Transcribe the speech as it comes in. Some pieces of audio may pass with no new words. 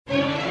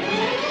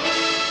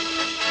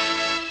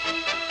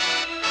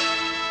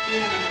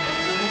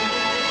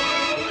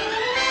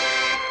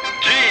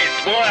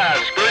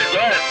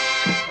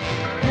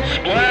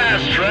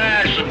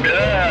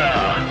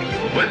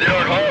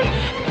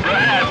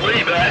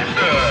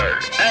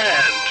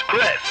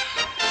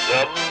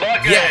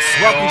Yes,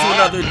 welcome to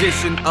another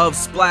edition of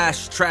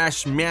Splash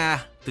Trash Meh,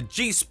 the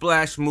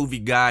G-Splash movie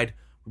guide.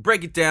 We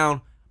break it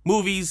down,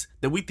 movies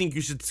that we think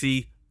you should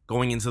see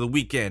going into the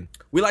weekend.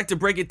 We like to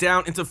break it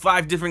down into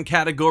 5 different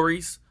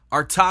categories.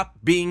 Our top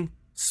being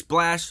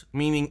Splash,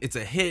 meaning it's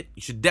a hit.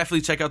 You should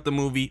definitely check out the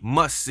movie,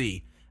 must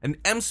see. And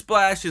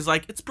M-Splash is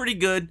like, it's pretty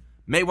good,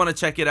 may want to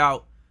check it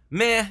out.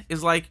 Meh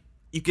is like,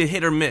 you can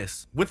hit or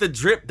miss. With a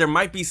drip, there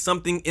might be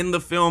something in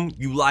the film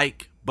you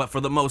like, but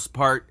for the most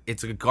part,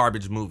 it's a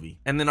garbage movie.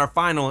 And then our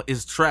final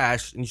is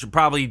trash, and you should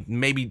probably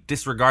maybe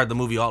disregard the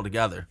movie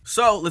altogether.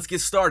 So, let's get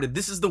started.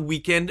 This is the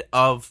weekend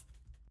of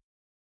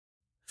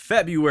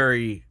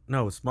February.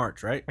 No, it's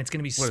March, right? It's going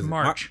to be What is it?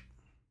 March.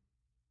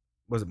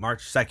 Was it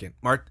March 2nd?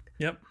 March.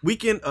 Yep.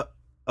 Weekend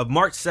of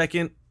March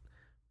 2nd.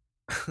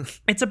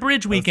 It's a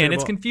bridge weekend.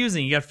 It's terrible.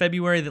 confusing. You got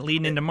February that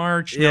leading into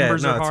March.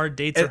 Numbers are hard.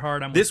 Dates are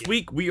hard. This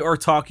week, we are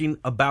talking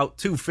about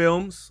 2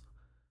 films,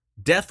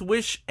 Death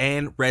Wish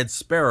and Red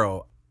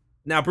Sparrow.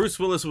 Now, Bruce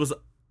Willis was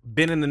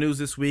been in the news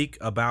this week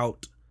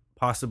about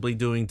possibly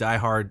doing Die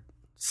Hard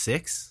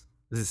 6.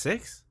 Is it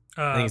 6?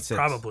 I think it's 6.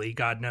 Probably.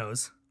 God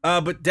knows.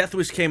 But Death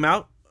Wish came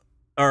out,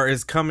 or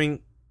is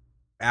coming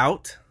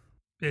out.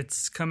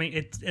 It's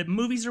coming.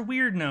 Movies are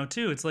weird now,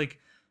 too. It's like,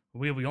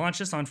 we launched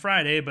this on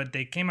Friday, but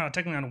they came out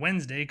technically on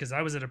Wednesday because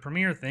I was at a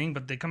premiere thing,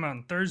 but they come out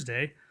on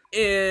Thursday.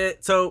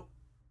 So,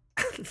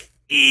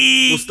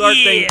 we'll start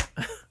things.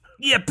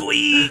 Yeah,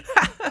 boy.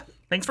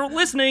 Thanks for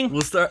listening.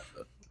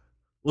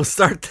 We'll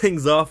start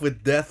things off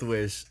with Death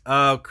Wish.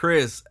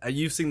 Chris,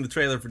 you've seen the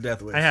trailer for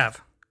Death Wish. I have.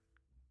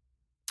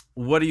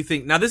 What do you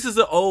think? Now, this is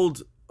an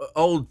old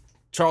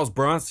Charles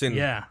Bronson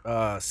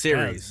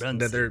series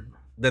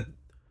that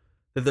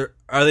they're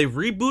are they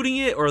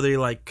rebooting it or are they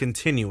like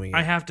continuing it?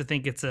 I have to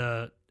think it's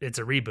a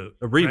reboot.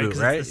 A reboot,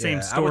 right? It's the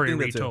same story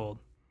retold.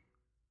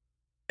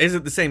 Is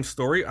it the same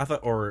story?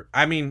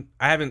 I'm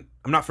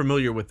not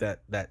familiar with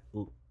that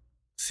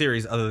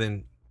series other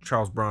than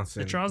Charles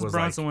Bronson. The Charles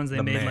Bronson ones,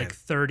 they made like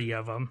 30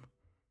 of them,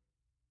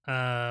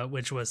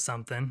 which was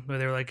something. Where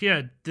they were like,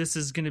 yeah, this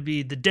is going to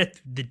be the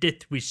Death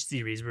Wish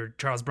series, where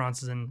Charles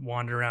Bronson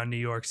wandered around New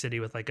York City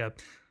with like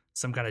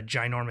some kind of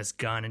ginormous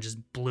gun and just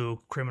blew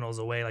criminals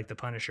away like the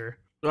Punisher.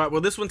 All right,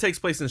 well, this one takes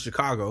place in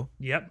Chicago.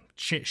 Yep,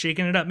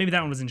 shaking it up. Maybe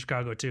that one was in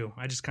Chicago too.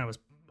 I just kind of was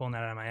pulling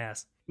that out of my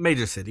ass.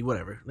 Major city,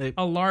 whatever.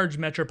 A large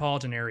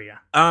metropolitan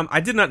area. I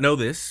did not know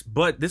this,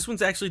 but this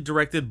one's actually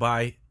directed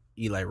by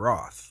Eli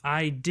Roth.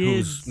 I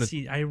did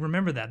see. I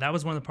remember that. That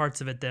was one of the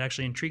parts of it that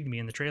actually intrigued me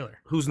in the trailer.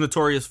 Who's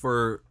notorious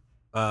for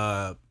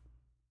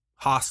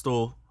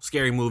Hostel,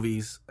 scary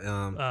movies.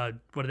 What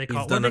do they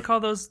call? What do they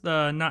call those?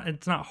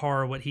 It's not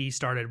horror. What he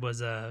started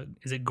was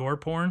is it gore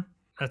porn?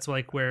 That's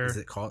like where. Is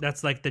it called?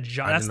 That's like the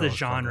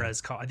genre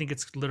is called. I think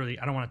it's literally.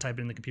 I don't want to type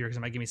it in the computer because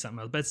it might give me something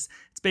else. But it's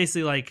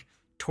basically like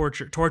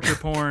torture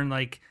porn.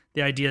 Like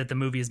the idea that the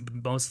movie is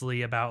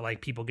mostly about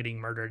like people getting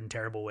murdered in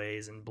terrible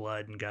ways and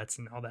blood and guts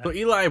and all that. So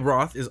Eli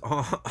Roth is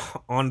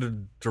on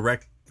to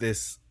direct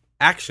this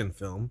action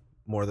film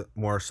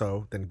more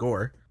so than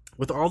gore.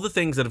 With all the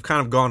things that have kind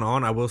of gone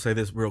on, I will say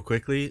this real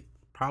quickly.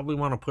 Probably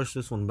want to push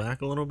this one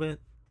back a little bit.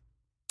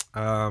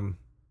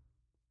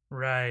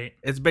 Right.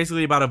 It's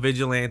basically about a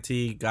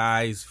vigilante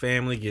guy's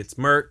family gets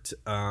murked.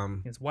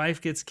 His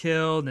wife gets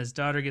killed and his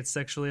daughter gets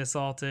sexually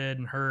assaulted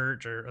and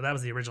hurt. Or that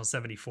was the original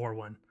 74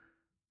 one.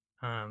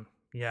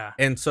 Yeah.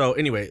 And so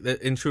anyway,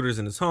 the intruder's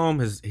in his home.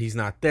 He's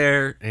not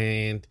there,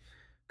 and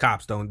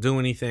cops don't do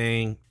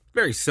anything.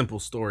 Very simple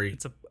story.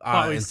 It's a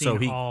plot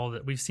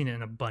we've seen it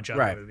in a bunch of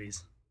other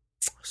movies.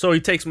 So he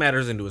takes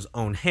matters into his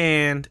own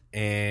hand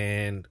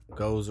and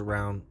goes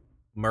around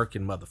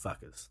murking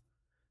motherfuckers.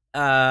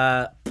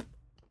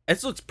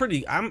 It looks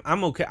pretty. I'm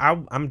okay.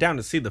 I'm down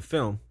to see the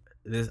film.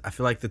 I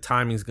feel like the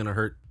timing's gonna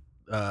hurt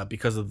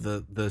because of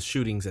the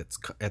shootings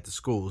at the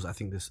schools. I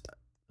think this.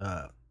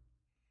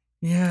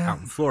 Out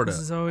in Florida,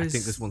 I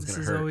think this one's gonna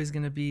hurt. This is always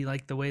gonna be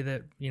like the way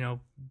that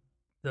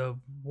the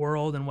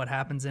world and what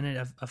happens in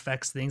it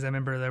affects things. I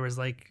remember there was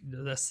like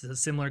a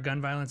similar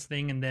gun violence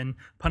thing, and then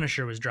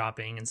Punisher was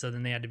dropping, and so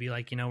then they had to be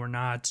like, we're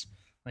not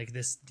like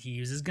this. He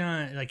uses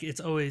gun. Like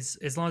it's always,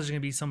 as long as there's gonna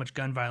be so much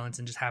gun violence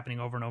and just happening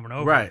over and over and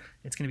over. Right.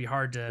 It's gonna be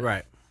hard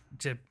to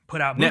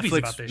put out movies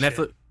about this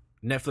shit.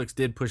 Netflix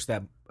did push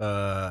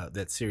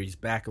that series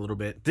back a little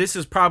bit. This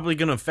is probably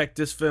gonna affect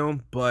this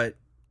film, but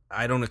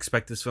I don't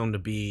expect this film to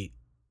be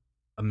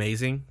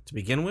amazing to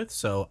begin with.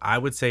 So I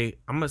would say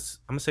I'm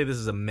gonna say this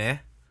is a meh.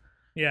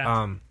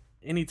 Yeah.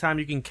 Anytime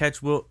you can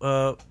catch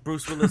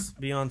Bruce Willis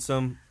be on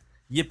some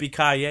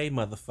yippee-ki-yay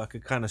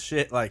motherfucker kind of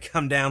shit, like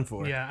I'm down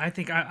for it. Yeah, I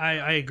think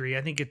I agree.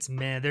 I think it's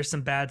meh. There's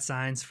some bad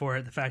signs for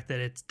it. The fact that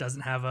it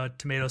doesn't have a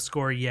tomato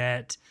score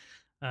yet.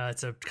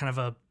 It's a kind of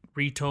a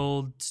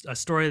retold a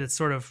story that's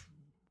sort of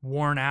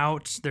worn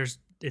out.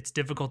 It's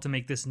difficult to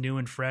make this new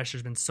and fresh.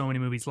 There's been so many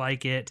movies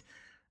like it.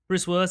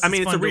 Bruce Willis.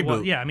 It's a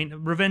reboot. Yeah,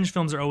 revenge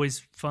films are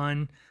always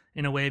fun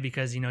in a way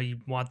because you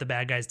want the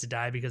bad guys to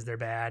die because they're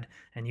bad,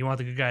 and you want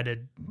the good guy to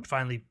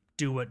finally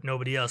do what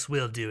nobody else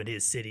will do in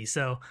his city.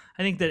 So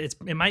I think that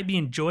it might be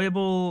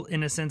enjoyable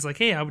in a sense, like,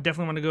 hey, I would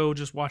definitely want to go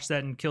just watch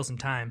that and kill some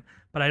time.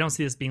 But I don't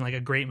see this being like a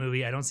great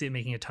movie. I don't see it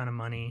making a ton of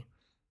money.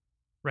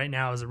 Right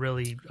now is a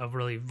really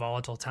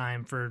volatile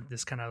time for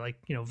this kind of like,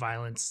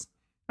 violence,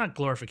 not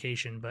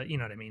glorification, but you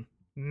know what I mean.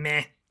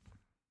 Meh.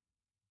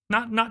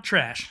 Not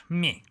trash.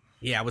 Meh.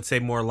 Yeah, I would say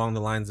more along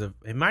the lines of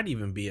it might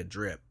even be a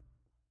drip.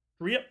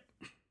 Drip.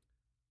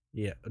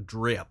 Yeah, a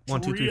drip.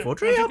 1, 2, 3, 4,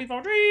 drip. 1, 2, 3,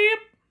 4, drip.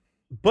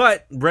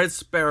 But Red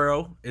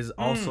Sparrow is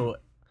also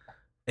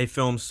a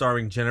film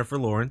starring Jennifer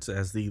Lawrence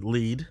as the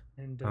lead.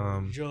 And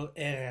Joel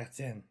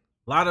Edgerton.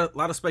 Lot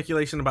of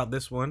speculation about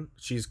this one.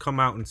 She's come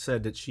out and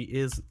said that she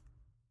is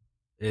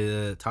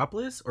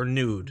topless or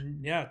nude.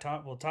 Yeah,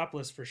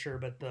 topless for sure,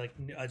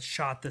 but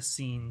shot the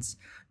scenes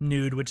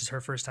nude, which is her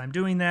first time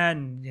doing that,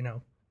 and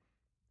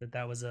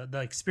that was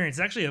the experience.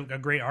 It's actually a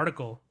great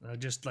article,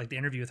 just like the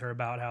interview with her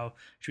about how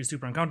she was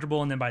super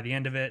uncomfortable, and then by the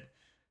end of it,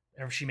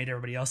 she made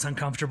everybody else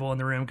uncomfortable in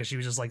the room because she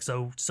was just like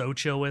so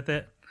chill with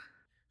it.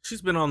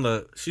 She's been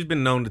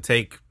known to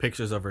take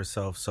pictures of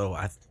herself, so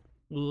I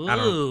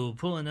don't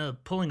pulling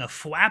a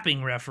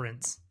flapping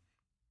reference.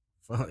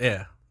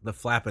 Yeah, the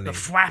flapping. The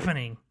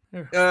flappening.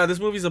 This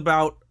movie's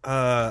about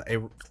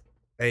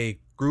a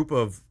group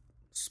of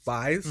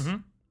spies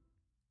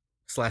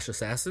 /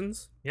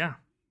 assassins. Yeah.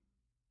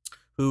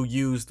 Who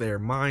use their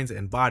minds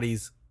and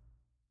bodies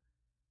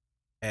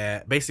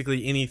at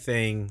basically any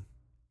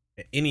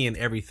and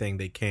everything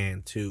they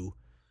can to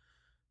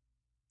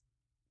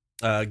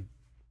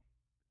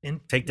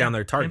take down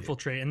their target.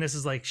 Infiltrate. And this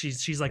is like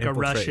she's like a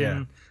Russian.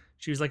 Yeah.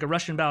 She was like a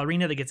Russian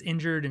ballerina that gets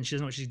injured and she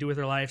doesn't know what she's doing with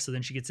her life. So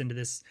then she gets into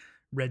this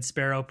Red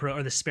Sparrow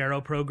the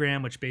Sparrow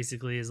program, which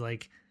basically is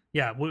like,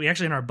 yeah, we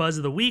actually in our Buzz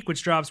of the Week,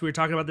 which drops, we were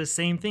talking about this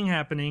same thing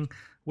happening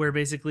where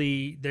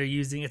basically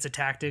it's a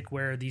tactic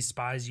where these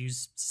spies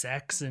use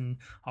sex and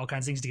all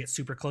kinds of things to get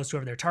super close to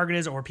whoever their target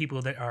is, or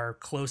people that are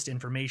close to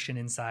information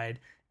inside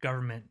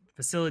government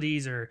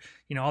facilities or,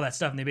 all that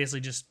stuff. And they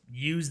basically just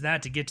use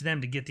that to get to them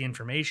to get the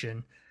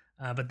information.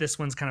 But this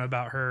one's kind of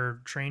about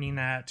her training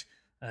that,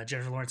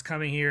 Jennifer Lawrence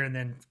coming here and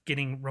then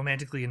getting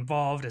romantically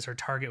involved as her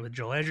target with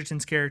Joel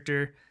Edgerton's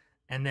character.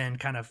 And then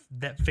kind of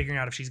figuring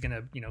out if she's going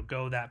to,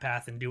 go that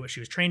path and do what she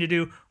was trained to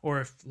do,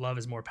 or if love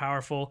is more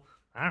powerful.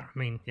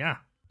 Yeah.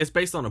 It's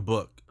based on a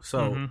book.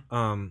 So,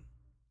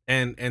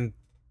 and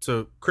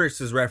to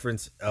Chris's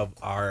reference of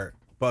our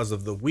Buzz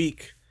of the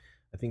Week,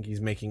 I think he's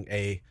making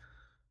a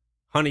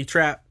honey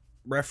trap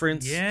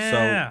reference.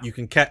 Yeah. So you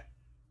can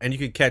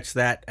catch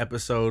that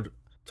episode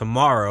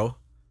tomorrow,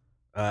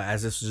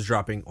 as this is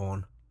dropping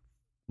on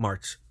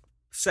March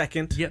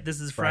 2nd. Yep. This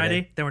is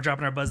Friday. Then we're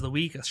dropping our Buzz of the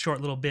Week, a short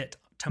little bit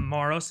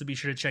tomorrow, so be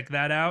sure to check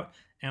that out.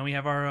 And we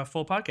have our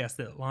full podcast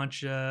that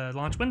launch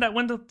when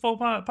the full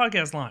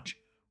podcast launch?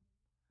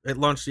 It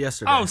launched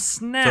yesterday. Oh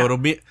snap!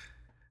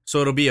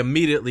 So it'll be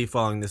immediately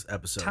following this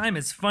episode. Time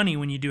is funny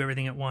when you do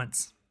everything at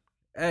once.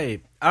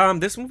 Hey,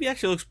 this movie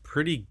actually looks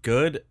pretty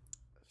good.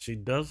 She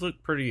does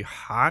look pretty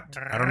hot.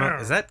 I don't know.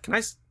 Is that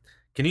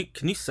can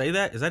you say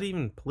that? Is that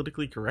even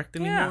politically correct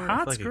anymore? Yeah,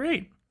 hot's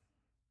great.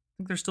 I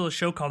think there's still a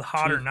show called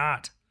Hot or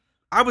Not.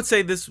 I would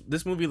say this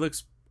movie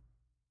looks.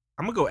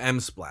 I'm gonna go M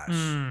splash.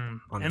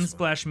 M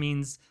splash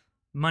means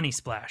money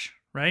splash,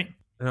 right?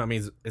 No, it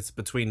means it's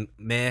between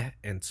meh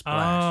and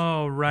splash.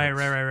 Oh,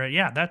 right.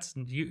 Yeah, that's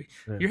you.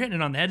 Yeah. You're hitting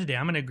it on the head today.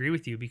 I'm gonna agree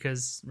with you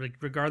because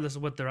regardless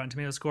of what the Rotten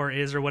Tomato score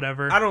is or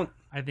whatever,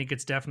 I think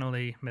it's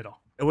definitely middle.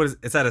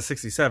 It's at a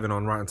 67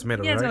 on Rotten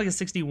Tomatoes. Yeah, it's right? at like a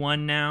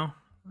 61 now.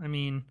 I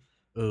mean,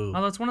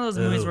 although it's one of those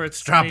movies where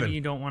it's dropping. Maybe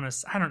you don't want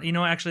to. I don't.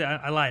 Actually,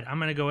 I lied. I'm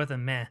gonna go with a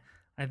meh.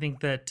 I think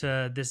that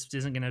this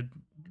isn't gonna.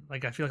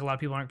 Like, I feel like a lot of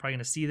people aren't probably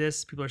going to see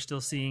this. People are still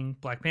seeing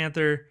Black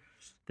Panther.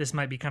 This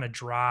might be kind of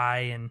dry,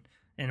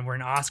 and we're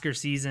in Oscar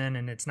season,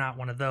 and it's not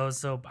one of those,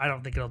 so I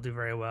don't think it'll do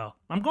very well.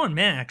 I'm going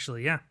meh,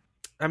 actually, yeah.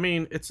 I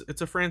mean, it's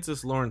a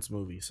Francis Lawrence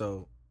movie,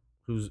 so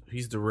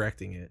he's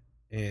directing it,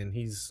 and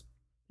he's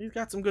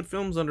got some good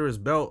films under his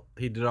belt.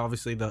 He did,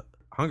 obviously, the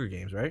Hunger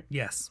Games, right?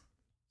 Yes.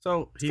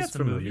 So he's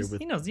familiar with.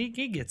 He knows, he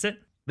gets it.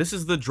 This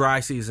is the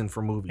dry season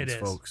for movies,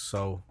 folks,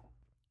 so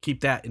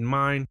keep that in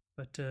mind.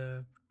 But,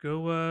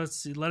 go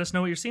let us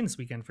know what you're seeing this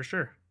weekend for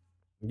sure.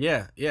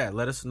 Yeah.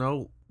 Let us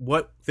know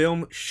what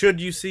film should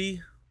you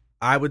see.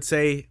 I would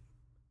say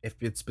if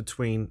it's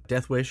between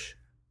Death Wish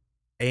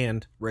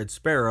and Red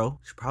Sparrow,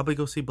 you should probably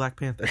go see Black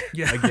Panther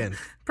again.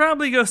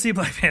 Probably go see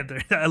Black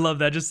Panther. I love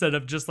that. Just set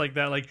up just like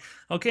that. Like,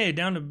 okay,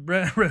 down to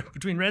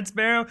between Red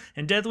Sparrow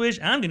and Death Wish,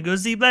 I'm gonna go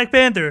see Black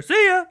Panther.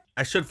 See ya.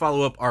 I should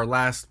follow up our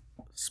last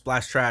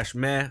Splash Trash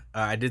meh.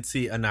 I did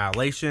see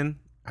Annihilation.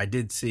 I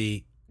did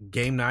see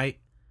Game Night.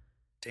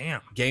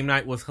 Damn. Game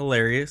Night was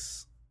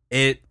hilarious.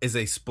 It is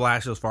a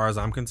splash as far as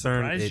I'm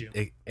concerned.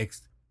 It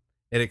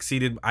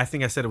exceeded. I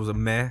think I said it was a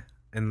meh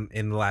in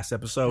the last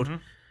episode.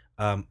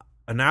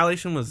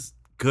 Annihilation was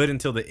good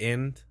until the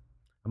end.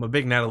 I'm a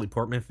big Natalie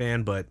Portman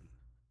fan, but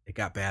it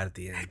got bad at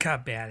the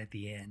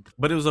end.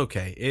 But it was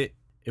okay.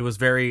 It was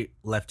very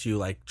left to you,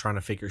 like trying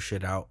to figure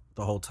shit out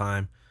the whole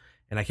time.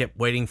 And I kept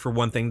waiting for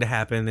one thing to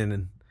happen,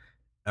 and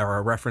or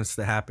a reference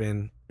to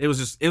happen. It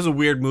was a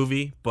weird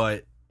movie,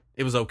 but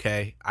it was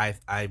okay.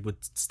 I would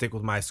stick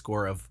with my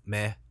score of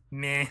meh.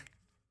 Meh.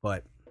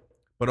 But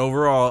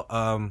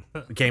overall,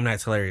 Game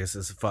Night's hilarious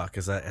as fuck.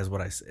 Is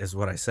what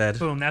I said.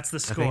 Boom, that's the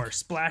score.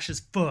 Splash as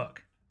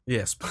fuck.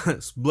 Yeah,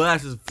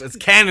 Splash is it's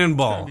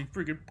cannonball. It's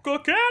gonna be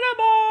freaking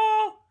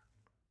cannonball.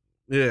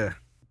 Yeah.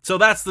 So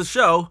that's the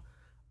show.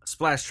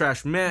 Splash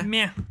Trash Meh.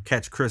 Meh.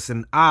 Catch Chris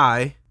and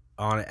I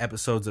on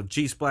episodes of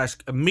G Splash.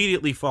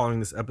 Immediately following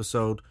this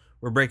episode,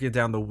 we're breaking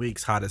down the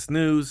week's hottest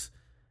news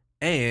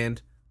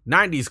and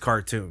 90s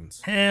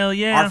cartoons. Hell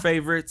yeah. Our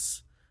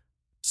favorites.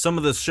 Some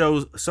of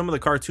the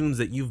cartoons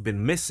that you've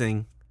been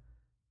missing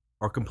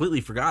or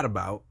completely forgot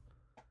about.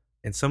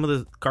 And some of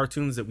the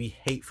cartoons that we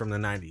hate from the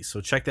 90s. So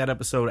check that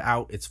episode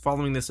out. It's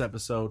following this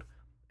episode.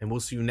 And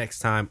we'll see you next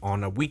time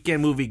on a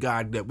weekend movie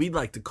guide that we'd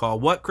like to call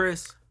what,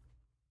 Chris?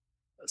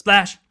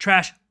 Splash,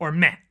 Trash, or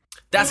Meh.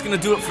 That's going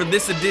to do it for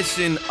this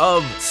edition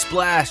of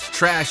Splash,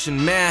 Trash,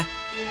 and Meh.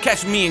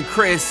 Catch me and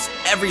Chris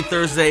every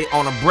Thursday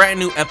on a brand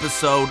new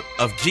episode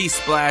of G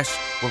Splash,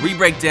 where we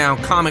break down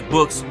comic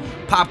books,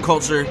 pop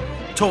culture,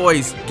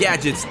 toys,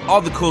 gadgets,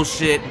 all the cool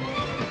shit.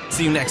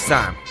 See you next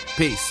time.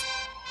 Peace.